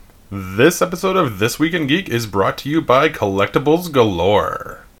This episode of This Week in Geek is brought to you by Collectibles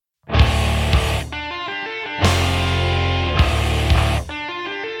Galore.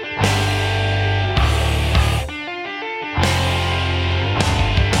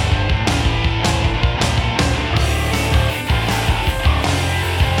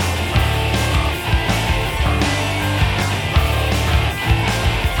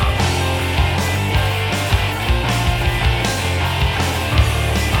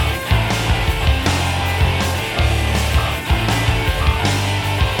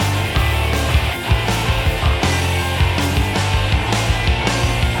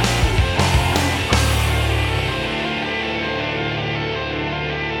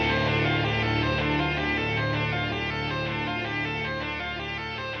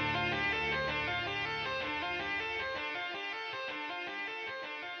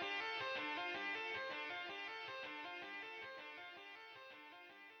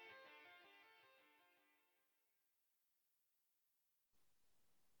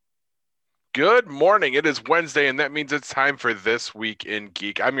 Good morning. It is Wednesday, and that means it's time for This Week in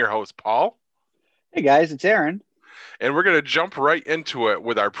Geek. I'm your host, Paul. Hey guys, it's Aaron. And we're going to jump right into it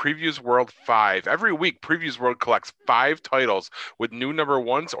with our Previews World 5. Every week, Previews World collects 5 titles with new number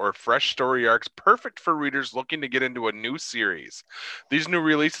ones or fresh story arcs, perfect for readers looking to get into a new series. These new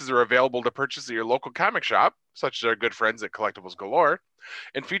releases are available to purchase at your local comic shop, such as our good friends at Collectibles Galore,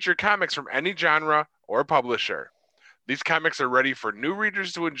 and feature comics from any genre or publisher. These comics are ready for new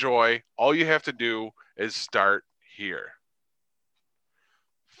readers to enjoy. All you have to do is start here.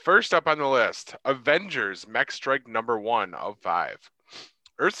 First up on the list, Avengers Mech Strike number 1 of 5.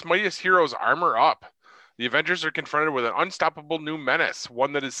 Earth's mightiest heroes armor up. The Avengers are confronted with an unstoppable new menace,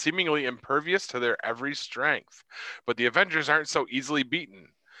 one that is seemingly impervious to their every strength. But the Avengers aren't so easily beaten.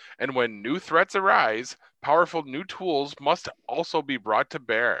 And when new threats arise, powerful new tools must also be brought to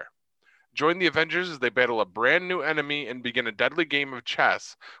bear. Join the Avengers as they battle a brand new enemy and begin a deadly game of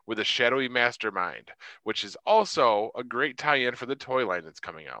chess with a shadowy mastermind, which is also a great tie-in for the toy line that's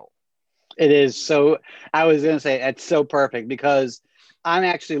coming out. It is so. I was going to say it's so perfect because I'm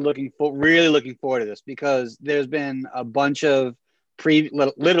actually really looking forward to this because there's been a bunch of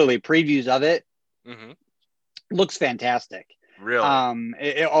literally previews of it. Mm-hmm. Looks fantastic. Really?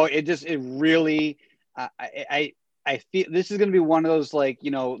 It really. I feel this is going to be one of those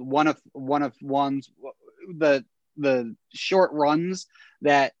one of ones, the short runs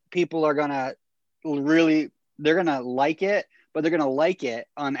that people are gonna they're gonna like it, but they're gonna like it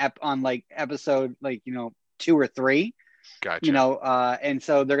on episode 2 or 3. Gotcha. And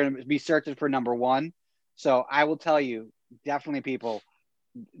so they're gonna be searching for number 1. So I will tell you, definitely people,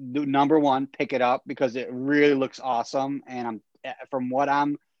 number 1, pick it up because it really looks awesome, and from what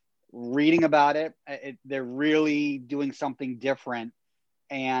I'm reading about it, they're really doing something different,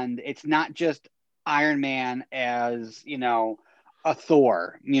 and it's not just Iron Man as a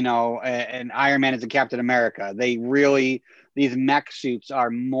Thor, and Iron Man as a Captain America. These mech suits are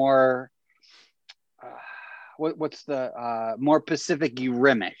more what's the more Pacific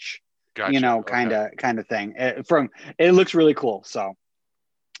Rimish, Gotcha. kind of thing. It looks really cool, so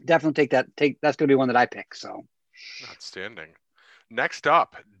definitely that's going to be one that I pick. So outstanding. Next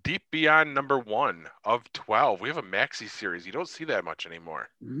up, Deep Beyond number 1 of 12. We have a maxi series. You don't see that much anymore.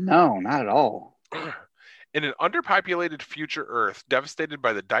 No, not at all. In an underpopulated future Earth devastated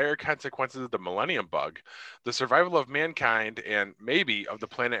by the dire consequences of the Millennium Bug, the survival of mankind and maybe of the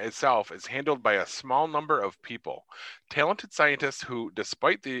planet itself is handled by a small number of people. Talented scientists who,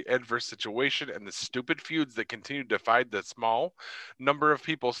 despite the adverse situation and the stupid feuds that continue to divide the small number of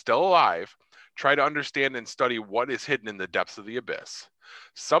people still alive, try to understand and study what is hidden in the depths of the abyss.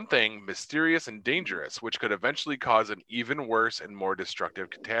 Something mysterious and dangerous, which could eventually cause an even worse and more destructive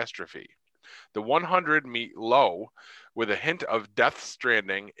catastrophe. The 100 meet low with a hint of Death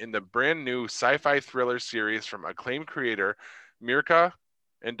Stranding in the brand new sci-fi thriller series from acclaimed creator Mirka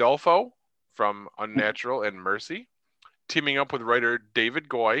Andolfo from Unnatural and Mercy, teaming up with writer David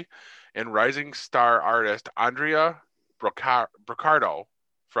Goy and rising star artist Andrea Broccardo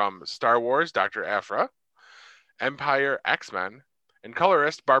from Star Wars, Dr. Aphra, Empire, X-Men, and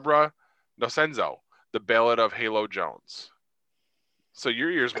colorist Barbara Nocenzo, The Ballad of Halo Jones. So your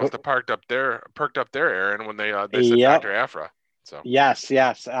ears must have perked up there, Aaron, when they said Yep. Dr. Aphra. So yes,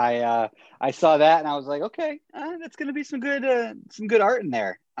 I saw that and I was like, okay, that's going to be some good art in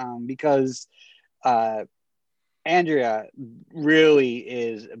there, because Andrea really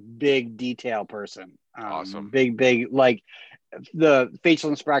is a big detail person. Awesome. Big, like the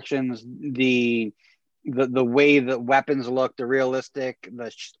facial expressions, the way the weapons look, the realistic,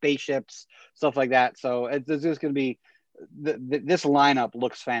 the spaceships, stuff like that. So it's just going to be this lineup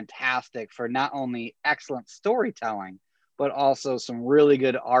looks fantastic for not only excellent storytelling, but also some really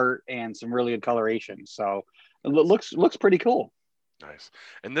good art and some really good coloration. So it looks pretty cool. Nice.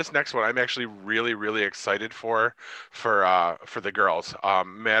 And this next one, I'm actually really, really excited for the girls.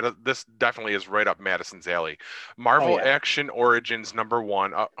 This definitely is right up Madison's alley. Marvel yeah. Action Origins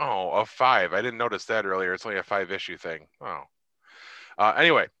 #1. A 5. I didn't notice that earlier. It's only a 5-issue thing. Oh.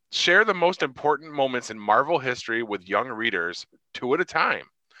 Anyway, share the most important moments in Marvel history with young readers, 2 at a time.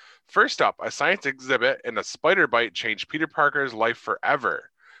 First up, a science exhibit and a spider bite changed Peter Parker's life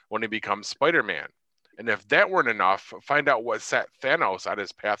forever when he becomes Spider-Man. And if that weren't enough, find out what set Thanos on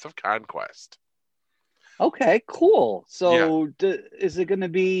his path of conquest. Okay, cool. Yeah. So is it going to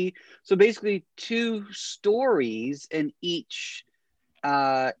be so basically 2 stories in each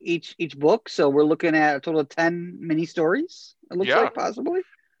book? So we're looking at a total of 10 mini stories. It looks Yeah. like possibly.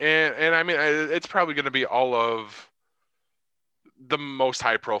 And I mean, it's probably going to be all of the most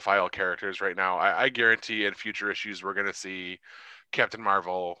high profile characters right now. I guarantee in future issues we're going to see Captain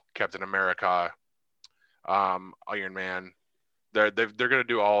Marvel, Captain America, Iron Man. They're going to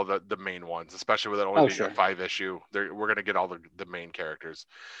do all the main ones, especially with it only being Sure. a 5-issue. We're going to get all the main characters,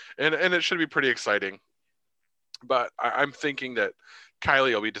 and it should be pretty exciting. But I'm thinking that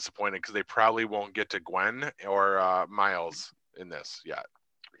Kylie will be disappointed because they probably won't get to Gwen or Miles in this yet,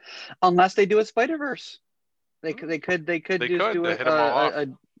 unless they do a Spider-Verse. They could just do hit them all off.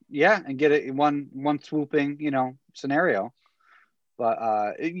 And get it one swooping scenario. But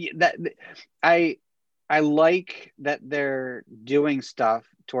that I like that they're doing stuff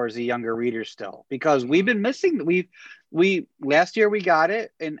towards the younger readers still, because we've been missing. We last year we got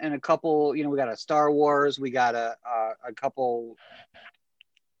it in a couple. We got a Star Wars. We got a couple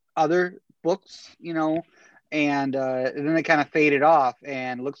other books. And then they kind of faded off.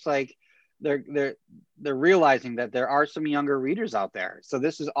 And looks like they're realizing that there are some younger readers out there. So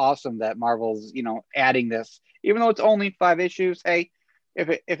this is awesome that Marvel's adding this, even though it's only 5 issues. Hey, if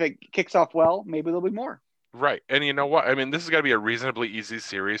it kicks off well, maybe there'll be more. Right. And you know what? I mean, this is got to be a reasonably easy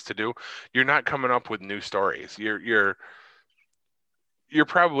series to do. You're not coming up with new stories. You're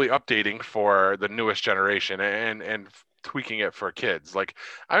probably updating for the newest generation and tweaking it for kids. Like,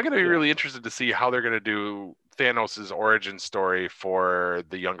 I'm going to be really interested to see how they're going to do Thanos's origin story for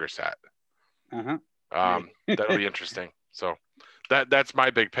the younger set. That'll be interesting. So that's my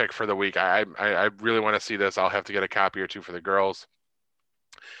big pick for the week. I really want to see this. I'll have to get a copy or 2 for the girls.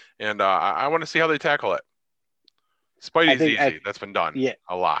 And I want to see how they tackle it. Spidey's easy. That's been done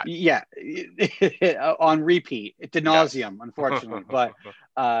a lot. Yeah, on repeat, ad nauseum, unfortunately. But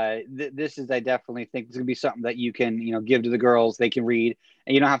this is, I definitely think it's going to be something that you can, give to the girls. They can read,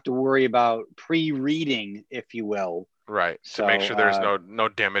 and you don't have to worry about pre-reading, if you will. Right. So, to make sure there's no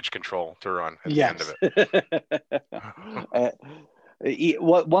damage control to run at the end of it.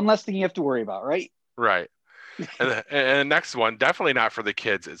 One less thing you have to worry about, right? Right. And the next one, definitely not for the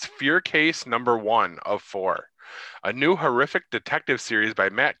kids. It's Fear Case #1 of 4. A new horrific detective series by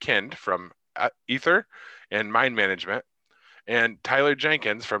Matt Kind from Ether and Mind Management, and Tyler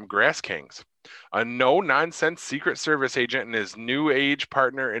Jenkins from Grass Kings. A no-nonsense Secret Service agent and his new age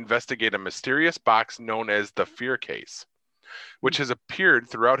partner investigate a mysterious box known as the Fear Case, which has appeared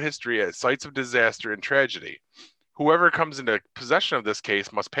throughout history at sites of disaster and tragedy. Whoever comes into possession of this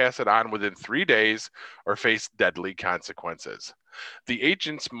case must pass it on within 3 days or face deadly consequences. The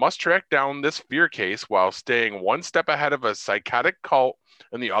agents must track down this fear case while staying one step ahead of a psychotic cult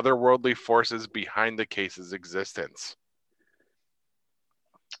and the otherworldly forces behind the case's existence.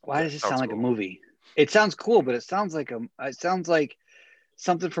 Why does it sound like a movie? It sounds cool, but it sounds like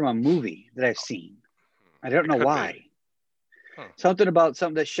something from a movie that I've seen. I don't know why. Something about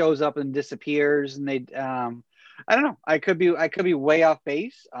something that shows up and disappears, and they I don't know. I could be way off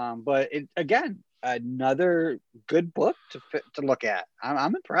base, but again, another good book to look at.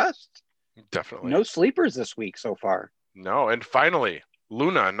 I'm impressed. Definitely. No sleepers this week so far. No, and finally,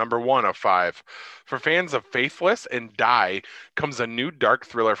 Luna #1 of 5. For fans of Faithless and Die comes a new dark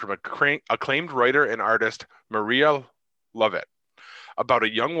thriller from acclaimed writer and artist Maria Lovett about a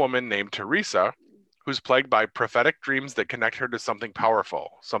young woman named Teresa who's plagued by prophetic dreams that connect her to something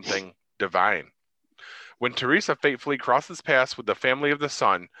powerful, something divine. When Teresa fatefully crosses paths with the family of the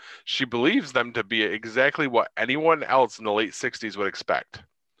Sun, she believes them to be exactly what anyone else in the late 60s would expect.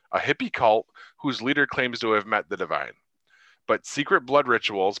 A hippie cult whose leader claims to have met the divine. But secret blood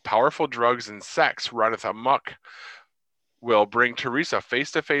rituals, powerful drugs, and sex runneth amok will bring Teresa face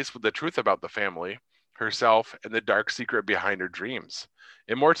to face with the truth about the family, herself, and the dark secret behind her dreams.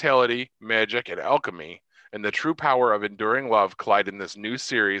 Immortality, magic, and alchemy, and the true power of enduring love collide in this new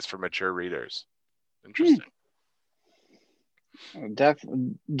series for mature readers. Interesting. Def-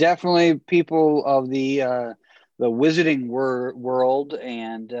 Definitely people of the wizarding world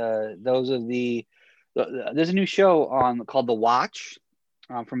and those of there's a new show on called The Watch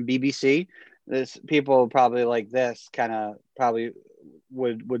from BBC. This people probably like this kind of probably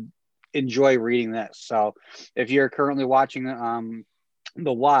would enjoy reading this. So if you're currently watching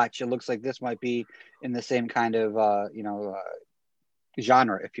The Watch, it looks like this might be in the same kind of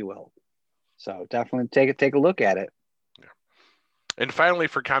genre, if you will. So definitely take a look at it. And finally,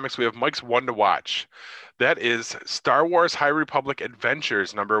 for comics, we have Mike's one to watch. That is Star Wars High Republic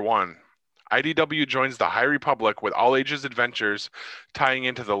Adventures #1. IDW joins the High Republic with all ages adventures tying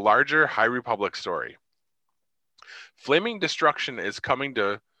into the larger High Republic story. Flaming destruction is coming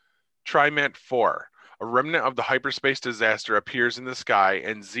to Trimant 4. A remnant of the hyperspace disaster appears in the sky,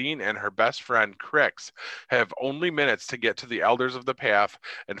 and Zine and her best friend Crix have only minutes to get to the Elders of the Path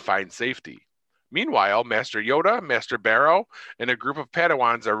and find safety. Meanwhile, Master Yoda, Master Barrow, and a group of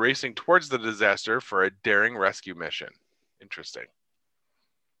Padawans are racing towards the disaster for a daring rescue mission. Interesting.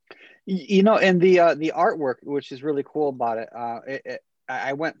 And the artwork, which is really cool about it,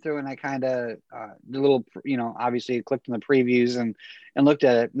 I went through and I kind of the little, obviously clicked on the previews and looked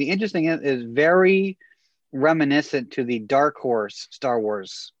at it. The interesting is very reminiscent to the Dark Horse Star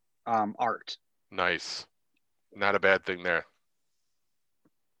Wars art. Nice. Not a bad thing there.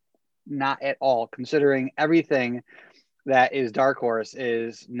 Not at all, considering everything that is Dark Horse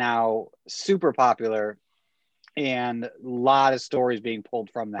is now super popular and a lot of stories being pulled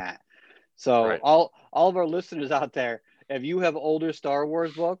from that. So Right. all of our listeners out there, if you have older Star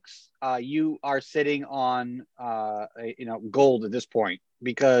Wars books, you are sitting on gold at this point,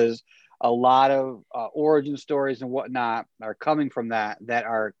 because a lot of origin stories and whatnot are coming from that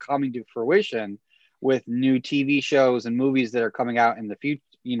are coming to fruition with new TV shows and movies that are coming out in the future,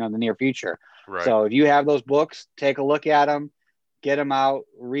 the near future. Right. So if you have those books, take a look at them, get them out,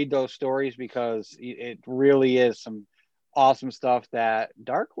 read those stories, because it really is some awesome stuff that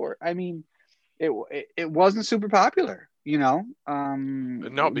Dark Horse. I mean, it wasn't super popular, No,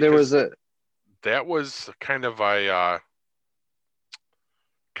 because there was that was kind of a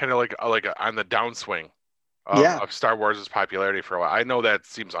like on the downswing of Star Wars' popularity for a while. I know that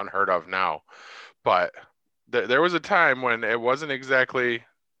seems unheard of now, but there was a time when it wasn't exactly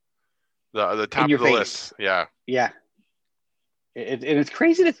the top of the list. Yeah. It's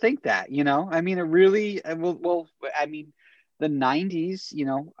crazy to think that, I mean, it really well, I mean, the 90s,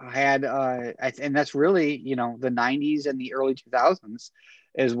 had and that's really, the 90s and the early 2000s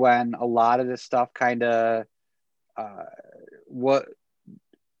is when a lot of this stuff kind of what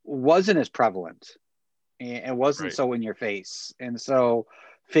wasn't as prevalent and wasn't so in your face. And so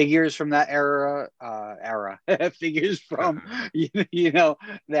figures from that era figures from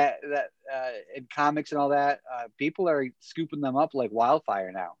that in comics and all that, people are scooping them up like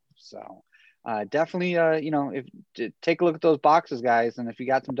wildfire now. So definitely if take a look at those boxes, guys, and if you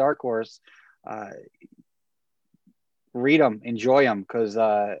got some Dark Horse, read them, enjoy them, because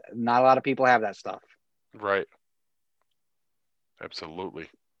not a lot of people have that stuff. Right. Absolutely.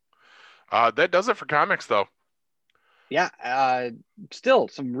 That does it for comics, though. Yeah, still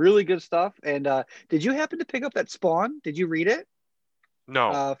some really good stuff. And did you happen to pick up that Spawn? Did you read it?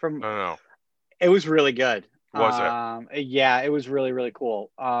 No. No. It was really good. Was it? Yeah, it was really, really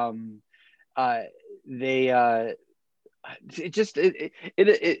cool. It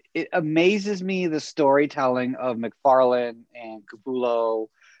amazes me, the storytelling of McFarlane and Capullo.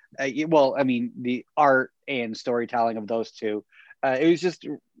 Well, I mean, the art and storytelling of those two. It was just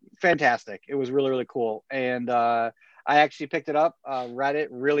fantastic. It was really, really cool. And I actually picked it up, read it,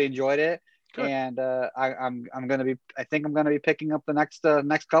 really enjoyed it. Good. And I think I'm gonna be picking up the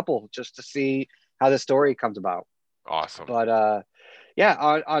next couple just to see how the story comes about. Awesome. But yeah,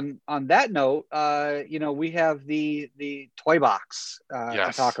 on that note, we have the toy box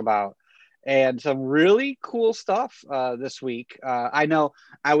to talk about, and some really cool stuff this week. I know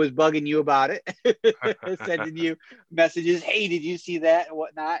I was bugging you about it, sending you messages. Hey, did you see that and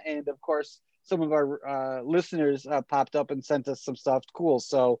whatnot? And of course, some of our listeners popped up and sent us some stuff. Cool.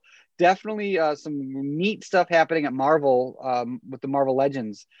 So definitely some neat stuff happening at Marvel with the Marvel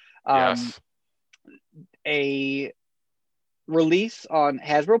Legends. Yes. A release on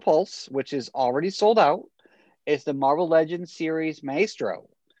Hasbro Pulse, which is already sold out, is the Marvel Legends series Maestro.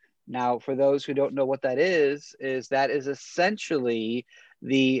 Now, for those who don't know what that is that is essentially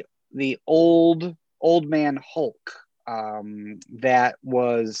the old man Hulk that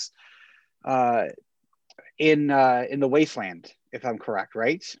was in the Wasteland, if I'm correct,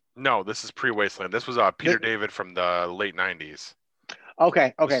 right? No, this is pre-Wasteland. This was Peter David from the late 90s.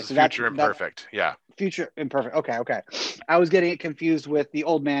 Okay. This is so Future Imperfect. Yeah. Future Imperfect. Okay. I was getting it confused with the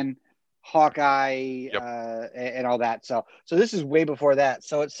Old Man Hawkeye Yep. and all that. So this is way before that.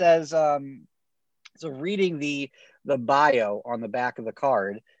 So it says, so reading the bio on the back of the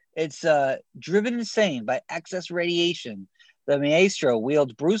card, it's driven insane by excess radiation. The Maestro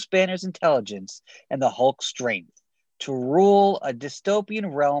wields Bruce Banner's intelligence and the Hulk's strength to rule a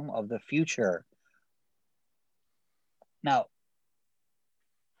dystopian realm of the future. Now,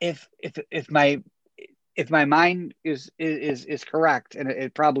 if my mind is correct, and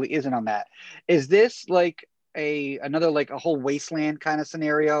it probably isn't on that, is this like another like a whole wasteland kind of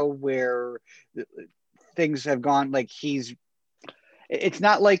scenario where things have gone like it's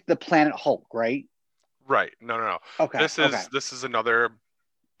not like the Planet Hulk, right? Right. No. Okay. This is another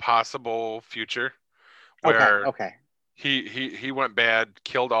possible future Okay. where he went bad,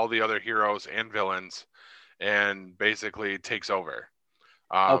 killed all the other heroes and villains, and basically takes over.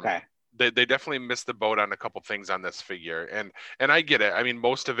 Okay. They definitely missed the boat on a couple things on this figure, and I get it. I mean,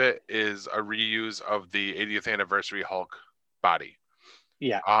 most of it is a reuse of the 80th anniversary Hulk body.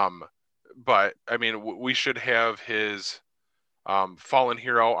 Yeah. But I mean, we should have his fallen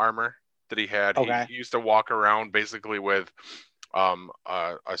hero armor that he had. Okay. He used to walk around basically with a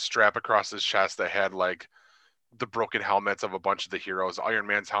strap across his chest that had like the broken helmets of a bunch of the heroes. Iron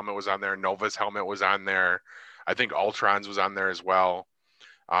Man's helmet was on there. Nova's helmet was on there. I think Ultron's was on there as well.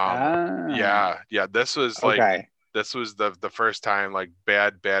 Yeah. This was like Okay. this was the first time like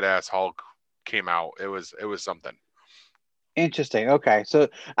badass Hulk came out. It was something. Interesting. Okay. So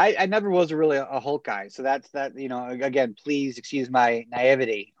I never was really a Hulk guy. So that's that, again, please excuse my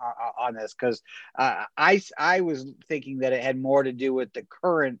naivety on this, because I was thinking that it had more to do with the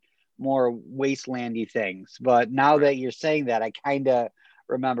current, more wastelandy things. But now that you're saying that, I kind of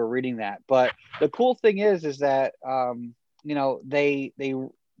remember reading that. But the cool thing is that, they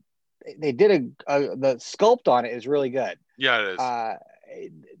did the sculpt on it is really good. Yeah, it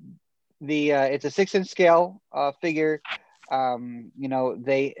is. It's a 6-inch scale figure.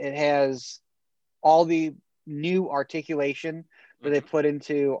 It has all the new articulation that they put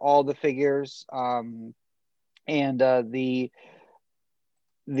into all the figures, and the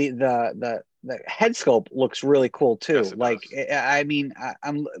head sculpt looks really cool too. I mean,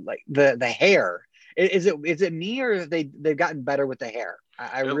 I'm like the hair. Is it me, or they've gotten better with the hair?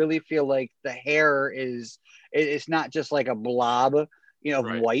 I really feel like the hair it's not just like a blob, of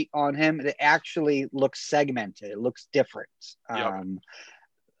white on him. It actually looks segmented. It looks different. Yep.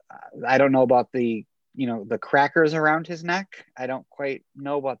 I don't know about the crackers around his neck. I don't quite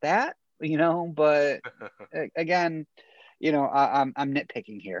know about that, but again, I'm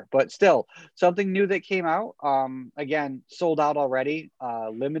nitpicking here, but still something new that came out. Again, sold out already,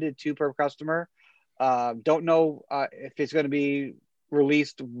 limited 2 per customer. Don't know if it's going to be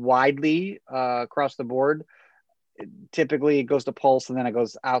released widely across the board. Typically it goes to Pulse and then it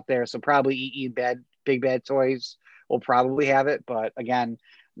goes out there. So probably Big Bad Toys will probably have it. But again,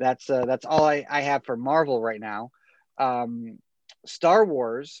 that's all I have for Marvel right now. Star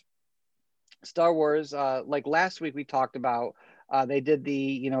Wars, like last week we talked about, they did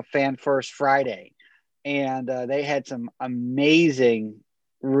the, Fan First Friday, and they had some amazing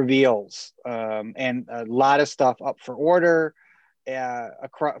reveals, and a lot of stuff up for order,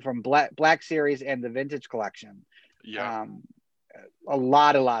 from Black Series and the Vintage Collection. Yeah. A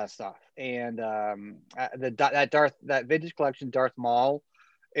lot of stuff, and that Vintage Collection Darth Maul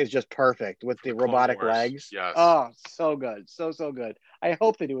is just perfect with the robotic legs. Yes. Oh, so good, so good. I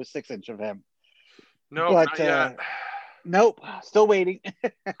hope they do a 6-inch of him. No, but not yet. Nope, still waiting.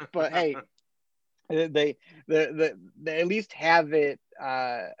 But hey, they at least have it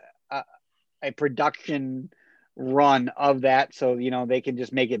a production run of that, so they can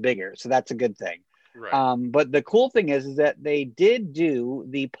just make it bigger. So that's a good thing. Right. But the cool thing is that they did do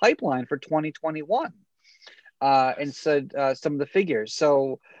the pipeline for 2021, and so some of the figures.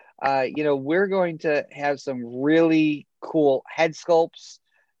 So we're going to have some really cool head sculpts,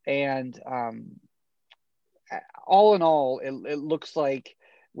 and all in all, it looks like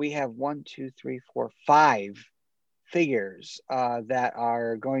we have 1, 2, 3, 4, 5 figures that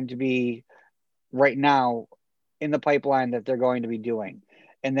are going to be right now in the pipeline that they're going to be doing.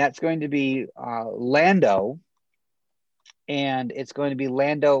 And that's going to be Lando, and it's going to be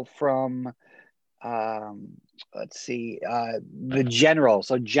Lando from, the General.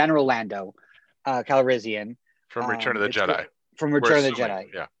 So General Lando Calrissian. From Return of the Jedi. From Return of the Jedi.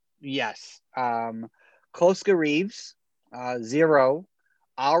 Yeah. Yes. Koska Reeves, Zero,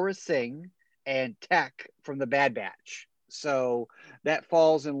 Aura Singh, and Tech from the Bad Batch. So that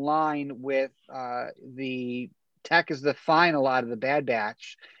falls in line with the Tech is the final out of the Bad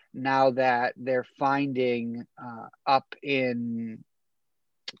Batch, now that they're finding up in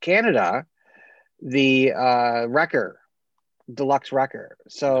Canada the Wrecker, Deluxe Wrecker.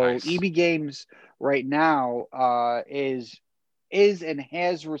 So Nice. EB Games right now is and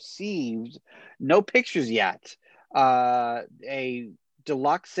has received no pictures yet. A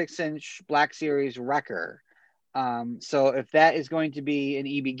deluxe 6-inch Black Series Wrecker. So if that is going to be an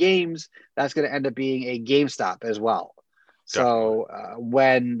EB Games, that's going to end up being a GameStop as well. Definitely. So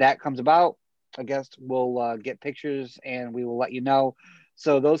when that comes about, I guess we'll get pictures and we will let you know.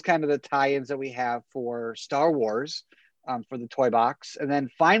 So those kind of the tie-ins that we have for Star Wars for the toy box, and then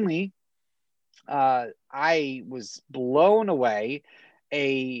finally, I was blown away.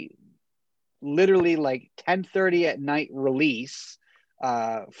 A literally like 10:30 at night release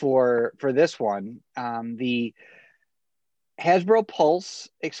for this one. The Hasbro Pulse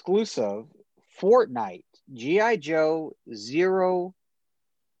exclusive Fortnite GI Joe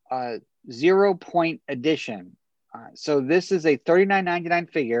uh, 0 point edition. So this is a $39.99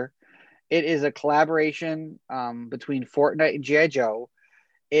 figure. It is a collaboration between Fortnite and GI Joe.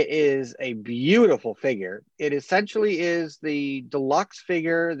 It is a beautiful figure. It essentially is the deluxe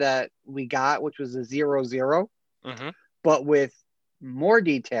figure that we got, which was a 0-0, Hmm. but with more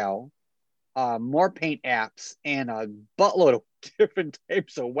detail, more paint apps, and a buttload of different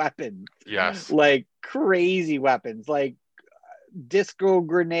types of weapons, Yes. like crazy weapons, like disco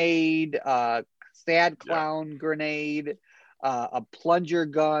grenade, sad Yeah. clown grenade, a plunger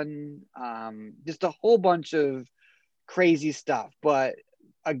gun, just a whole bunch of crazy stuff. But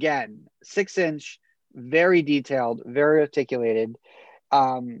again, 6-inch, very detailed, very articulated.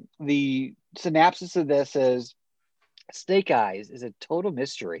 The synopsis of this is Snake Eyes is a total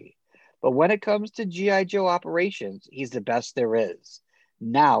mystery, but when it comes to G.I. Joe operations, he's the best there is.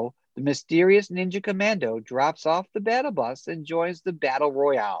 Now, the mysterious Ninja Commando drops off the battle bus and joins the Battle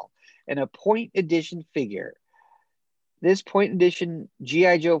Royale in a point edition figure. This point edition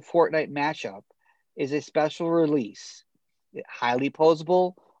G.I. Joe Fortnite mashup is a special release. Highly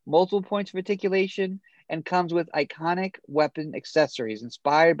posable, multiple points of articulation, and comes with iconic weapon accessories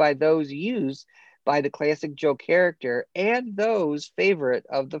inspired by those used by the classic Joe character and those favorite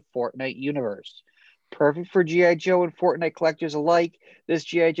of the Fortnite universe. Perfect for G.I. Joe and Fortnite collectors alike, this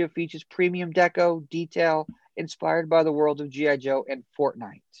G.I. Joe features premium deco detail inspired by the world of G.I. Joe and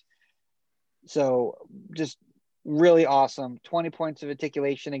Fortnite. So just really awesome. 20 points of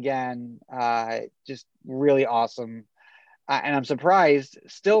articulation again. Just really awesome. And I'm surprised,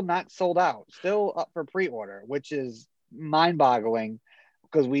 still not sold out, still up for pre-order, which is mind-boggling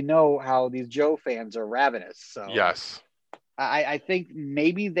because we know how these Joe fans are ravenous. So Yes. I think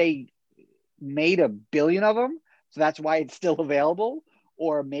maybe they made a billion of them, so that's why it's still available.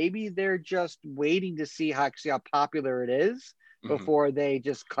 Or maybe they're just waiting to see how popular it is Hmm. before they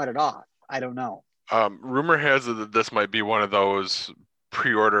just cut it off. I don't know. Rumor has it that this might be one of those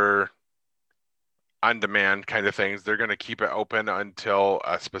pre-order on demand kind of things. They're going to keep it open until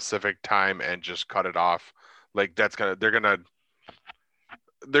a specific time and just cut it off. Like that's gonna they're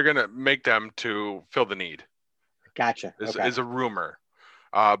gonna make them to fill the need. Gotcha. Okay. Is a rumor.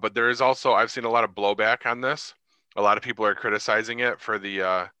 But there is also I've seen a lot of blowback on this. A lot of people are criticizing it for the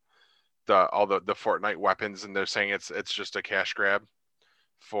all the Fortnite weapons, and they're saying it's just a cash grab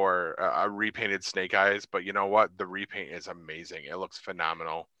for a repainted Snake Eyes. But you know what? The repaint is amazing. It looks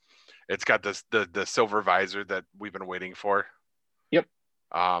phenomenal. It's got this the silver visor that we've been waiting for. Yep.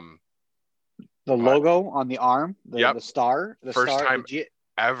 Um, The but logo on the arm, the yep, the star, the first star, the time G.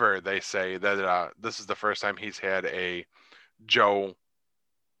 ever they say that this is the first time he's had a Joe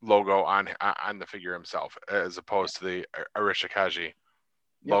logo on the figure himself, as opposed to the Arishikaji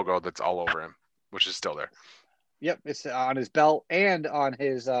Yep. logo that's all over him, which is still there. Yep, it's on his belt and on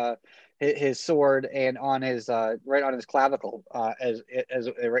his sword and on his right on his clavicle as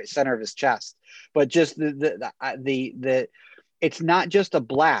the right center of his chest. But just the it's not just a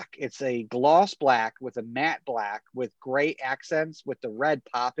black; it's a gloss black with a matte black with gray accents with the red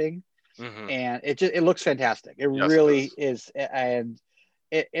popping, Hmm. and it looks fantastic. It Yes, it really does. is, and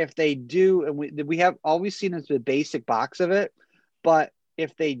if they do, and we have always seen as the basic box of it, but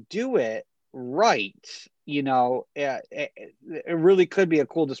if they do it right, it really could be a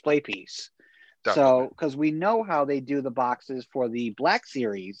cool display piece. Definitely. So, because we know how they do the boxes for the Black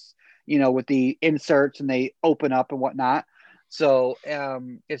Series, with the inserts and they open up and whatnot. So,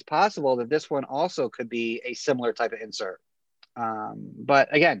 it's possible that this one also could be a similar type of insert.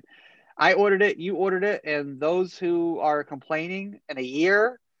 But again, I ordered it, you ordered it, and those who are complaining in a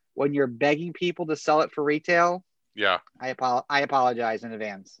year when you're begging people to sell it for retail, Yeah. I apologize in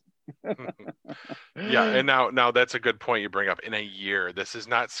advance. Yeah, and now that's a good point you bring up. In a year, this is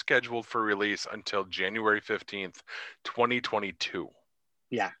not scheduled for release until January 15th, 2022.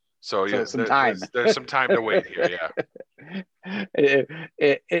 Yeah. So So yeah, some time. there's some time to wait here.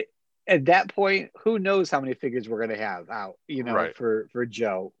 Yeah, At that point, who knows how many figures we're going to have out, right. for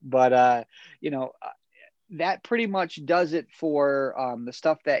Joe. But that pretty much does it for the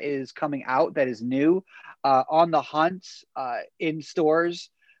stuff that is coming out that is new. On the hunt, in stores,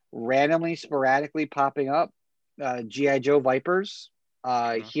 randomly, sporadically popping up, GI Joe Vipers,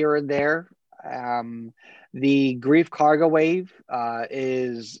 Mhm. here and there. The Grief Cargo Wave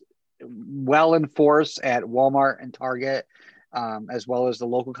is well in force at Walmart and Target, as well as the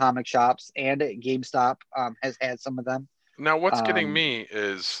local comic shops, and at GameStop has had some of them. Now, what's getting Um, me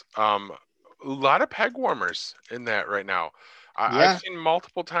is a lot of peg warmers in that right now. I've yeah, seen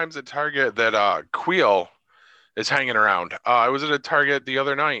multiple times at Target that Queel is hanging around. I was at a Target the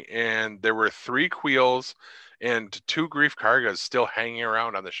other night, and there were 3 Queels and 2 Grief Kargas still hanging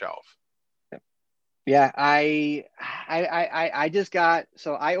around on the shelf. yeah. I just got,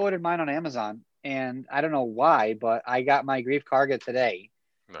 so I ordered mine on Amazon, and I don't know why, but I got my Grief Karga today.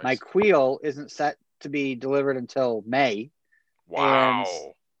 My Nice. Queel isn't set to be delivered until May, and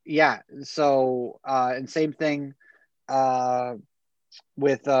Wow. yeah, so and same thing uh,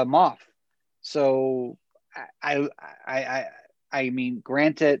 with Moth. So I, I I I mean,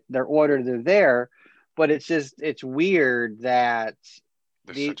 granted, they're ordered, they're there, but it's weird that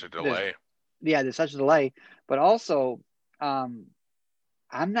There's such a there's delay. there's such a delay, but also um,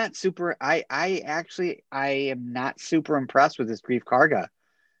 I'm not super. I am not super impressed with this Grief Karga.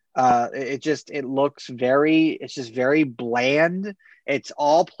 It looks very, it's just very bland. It's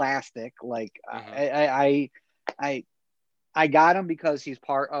all plastic. Like Hmm. I I got him because he's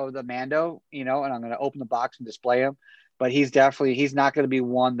part of the Mando, and I'm going to open the box and display him. But he's not going to be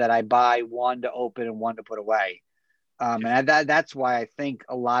one that I buy, one to open and one to put away. And that's why I think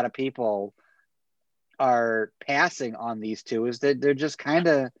a lot of people are passing on these two, is that they're just kind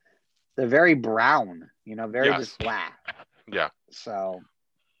of, they're very brown, very Yes. just black. Yeah. So,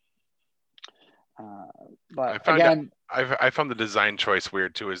 uh, but I found again, I found the design choice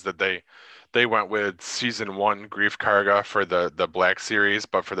weird too. Is that they went with season 1 Grief Karga for the Black series,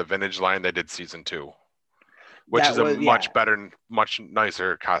 but for the Vintage line they did season 2, which that is a was, yeah, much better, much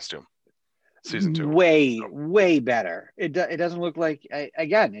nicer costume. Season 2. way, So, way better. It doesn't look like,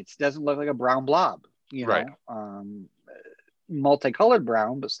 again, it doesn't look like a brown blob, right. multicolored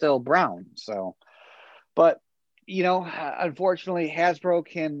brown, but still brown. So, but unfortunately, Hasbro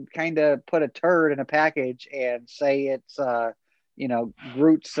can kind of put a turd in a package and say it's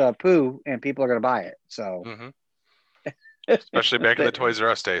Groot's poo, and people are going to buy it. So, Hmm. Especially back in the Toys R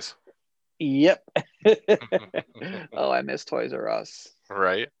Us days. yep. Oh, I miss Toys R Us,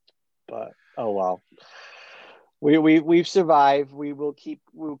 Right. but oh well. We've survived. We'll keep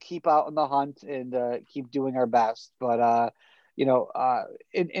out on the hunt and keep doing our best. But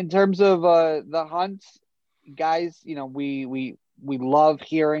in terms of the hunt, guys, we love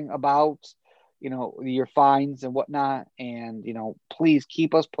hearing about your finds and whatnot, and please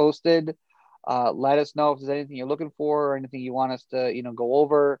keep us posted. Let us know if there's anything you're looking for or anything you want us to go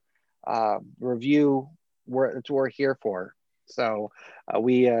over, review. That's what we're here for. So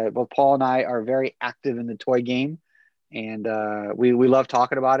both Paul and I are very active in the toy game, and we love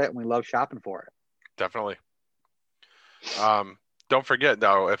talking about it, and we love shopping for it. Definitely. Don't forget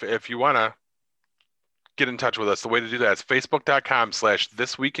though, if you want to get in touch with us, the way to do that is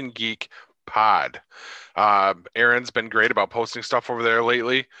facebook.com/thisweekingeekpod. Aaron's been great about posting stuff over there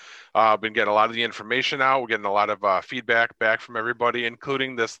lately. Been getting a lot of the information out. We're getting a lot of feedback back from everybody,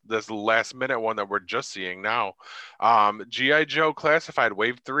 including this last minute one that we're just seeing now. GI Joe Classified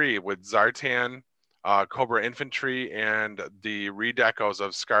Wave 3 with Zartan, Cobra Infantry, and the redecos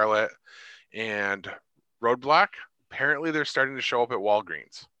of Scarlet and Roadblock. Apparently, they're starting to show up at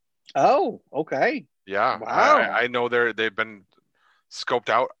Walgreens. Oh, okay. Yeah, Wow. I know they've been scoped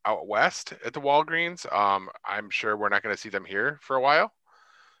out west at the Walgreens. I'm sure we're not going to see them here for a while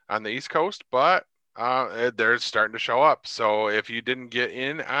on the East Coast, but they're starting to show up. So if you didn't get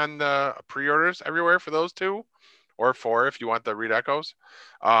in on the pre-orders everywhere for those two, or four if you want the redecos,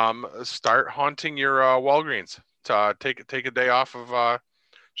 start haunting your Walgreens to take a day off of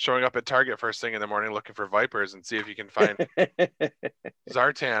showing up at Target first thing in the morning looking for Vipers and see if you can find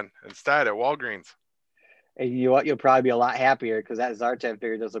Zartan instead at Walgreens. And you know what? You'll probably be a lot happier because that Zartan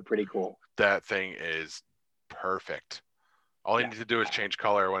figure does look pretty cool. That thing is perfect. All you Yeah. need to do is change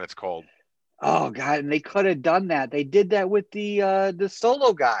color when it's cold. Oh God, and they could have done that. They did that with the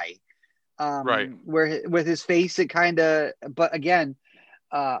solo guy, Right. where with his face, it kind of. But again,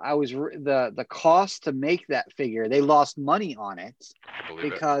 the cost to make that figure. They lost money on it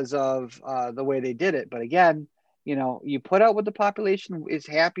because of the way they did it. But again, you put out what the population is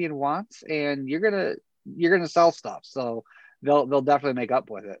happy and wants, and you're gonna sell stuff. So they'll definitely make up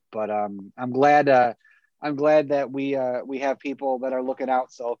with it. But I'm glad that we have people that are looking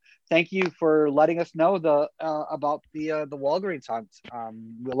out. So thank you for letting us know about the Walgreens hunt.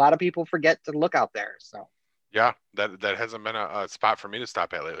 A lot of people forget to look out there. So yeah, that hasn't been a spot for me to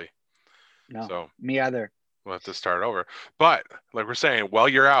stop at lately. no, So me either. we'll have to start over. But like we're saying, while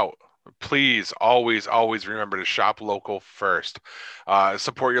you're out, please always remember to shop local first.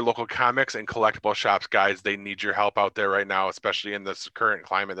 Support your local comics and collectible shops, guys. They need your help out there right now, especially in this current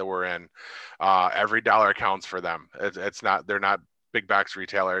climate that we're in. Every dollar counts for them. They're not big box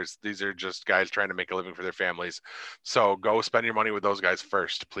retailers. These are just guys trying to make a living for their families. So go spend your money with those guys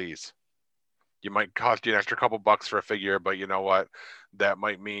first, please. You might cost you an extra couple bucks for a figure, but you know what? That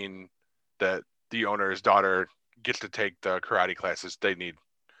might mean that the owner's daughter gets to take the karate classes they need.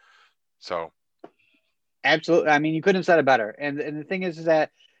 So absolutely. I mean, you couldn't have said it better. And the thing is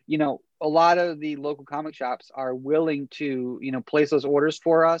that, a lot of the local comic shops are willing to, place those orders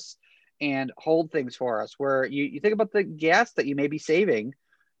for us and hold things for us, where you think about the gas that you may be saving,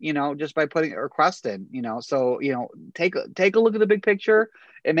 just by putting a request in, so, take a look at the big picture.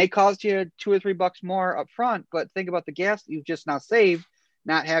 It may cost you $2 or $3 more up front, but think about the gas that you've just now saved,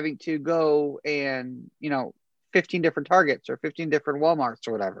 not having to go and, 15 different Targets or 15 different Walmarts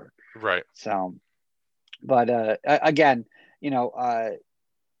or whatever. right. So, but again,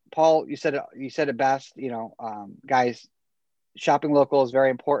 Paul, you said it best. Guys, shopping local is very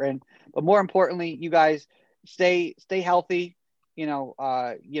important. But more importantly, you guys stay healthy.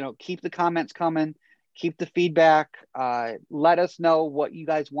 Keep the comments coming. Keep the feedback. Let us know what you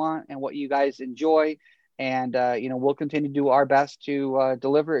guys want and what you guys enjoy, and we'll continue to do our best to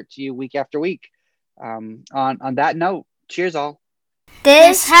deliver it to you week after week. On that note, cheers all.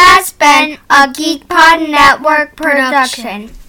 This has been a GeekPod Network production.